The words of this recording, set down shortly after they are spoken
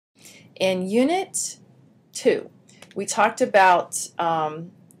In Unit 2, we talked about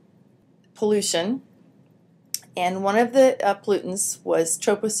pollution, and one of the pollutants was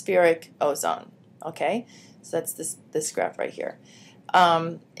tropospheric ozone. Okay, so that's this graph right here.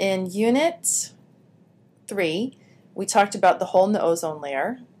 In Unit 3, we talked about the hole in the ozone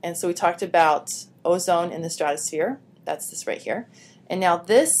layer, and so we talked about ozone in the stratosphere. That's this right here. And now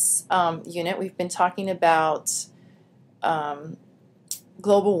this unit, we've been talking about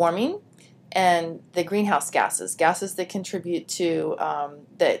global warming and the greenhouse gases that contribute to,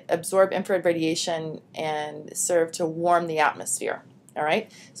 that absorb infrared radiation and serve to warm the atmosphere. All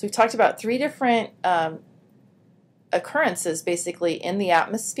right, so we've talked about 3 different occurrences basically in the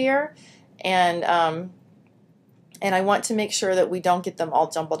atmosphere, and I want to make sure that we don't get them all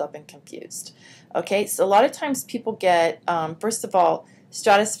jumbled up and confused. Okay, so a lot of times people get, first of all,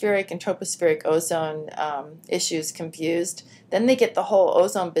 stratospheric and tropospheric ozone issues confused. Then they get the whole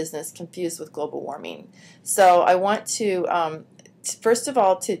ozone business confused with global warming. So I want to, first of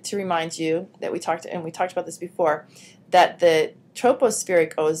all, to remind you that we talked about this before, that the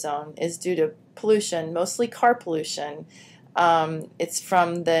tropospheric ozone is due to pollution, mostly car pollution. It's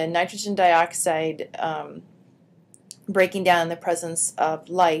from the nitrogen dioxide breaking down in the presence of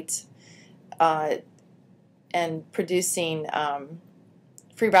light and producing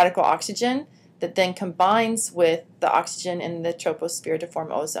free radical oxygen that then combines with the oxygen in the troposphere to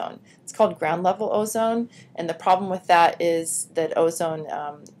form ozone. It's called ground level ozone, and the problem with that is that ozone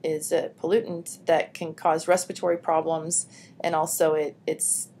is a pollutant that can cause respiratory problems, and also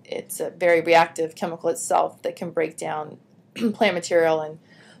it's a very reactive chemical itself that can break down plant material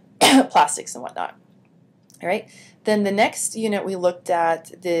and plastics and whatnot. All right. Then the next unit we looked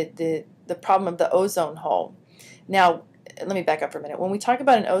at the problem of the ozone hole. Now, let me back up for a minute. When we talk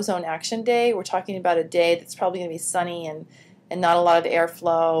about an ozone action day, we're talking about a day that's probably going to be sunny and not a lot of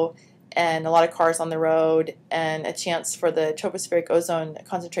airflow and a lot of cars on the road and a chance for the tropospheric ozone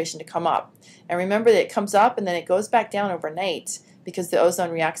concentration to come up. And remember that it comes up and then it goes back down overnight because the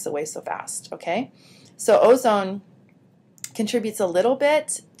ozone reacts away so fast. Okay, so ozone contributes a little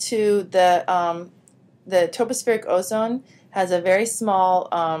bit to the tropospheric ozone has a very small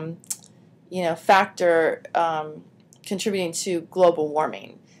factor contributing to global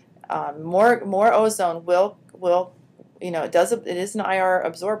warming. More ozone will it is an IR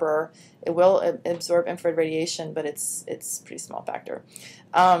absorber. It will absorb infrared radiation, but it's a pretty small factor.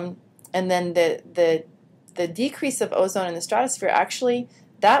 And then the decrease of ozone in the stratosphere, actually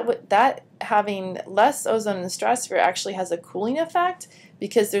that having less ozone in the stratosphere actually has a cooling effect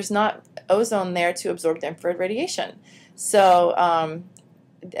because there's not ozone there to absorb the infrared radiation. So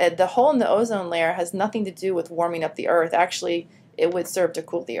the hole in the ozone layer has nothing to do with warming up the Earth. Actually, it would serve to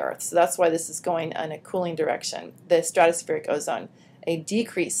cool the Earth. So that's why this is going in a cooling direction. The stratospheric ozone, a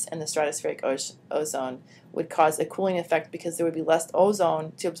decrease in the stratospheric ozone would cause a cooling effect because there would be less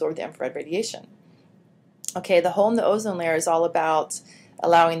ozone to absorb the infrared radiation. Okay, the hole in the ozone layer is all about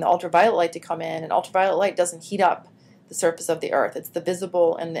allowing the ultraviolet light to come in, and ultraviolet light doesn't heat up the surface of the Earth. It's the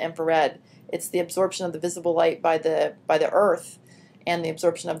visible and the infrared. It's the absorption of the visible light by the Earth and the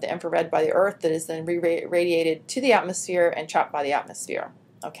absorption of the infrared by the Earth that is then radiated to the atmosphere and trapped by the atmosphere.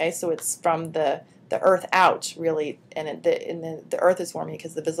 Okay, so it's from the Earth out, really, and the Earth is warming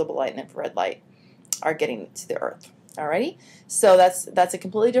because the visible light and infrared light are getting to the Earth. Alrighty, so that's a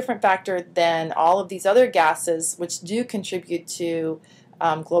completely different factor than all of these other gases which do contribute to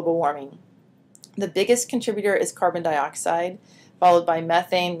global warming. The biggest contributor is carbon dioxide, followed by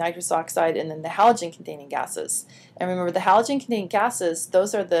methane, nitrous oxide, and then the halogen-containing gases. And remember, the halogen-containing gases,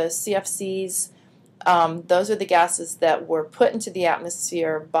 those are the CFCs. Those are the gases that were put into the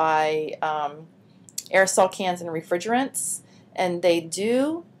atmosphere by aerosol cans and refrigerants, and they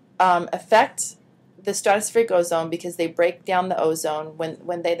do affect the stratospheric ozone because they break down the ozone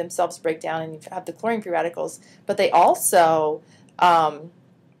when they themselves break down and you have the chlorine free radicals, but they also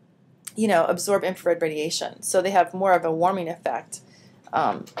absorb infrared radiation. So they have more of a warming effect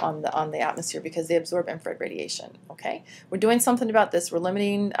on the atmosphere because they absorb infrared radiation. Okay, we're doing something about this. We're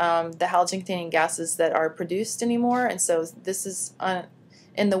limiting the halogen-containing gases that are produced anymore, and so this is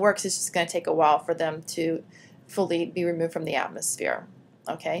in the works. It's just going to take a while for them to fully be removed from the atmosphere.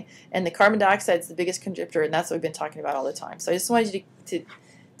 Okay, and the carbon dioxide is the biggest contributor, and that's what we've been talking about all the time. So I just wanted you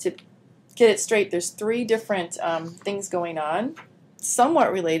to get it straight. There's 3 different things going on,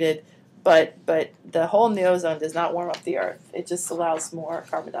 somewhat related, but the hole in the ozone does not warm up the Earth. It just allows more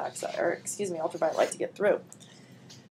carbon dioxide, or excuse me, ultraviolet light to get through.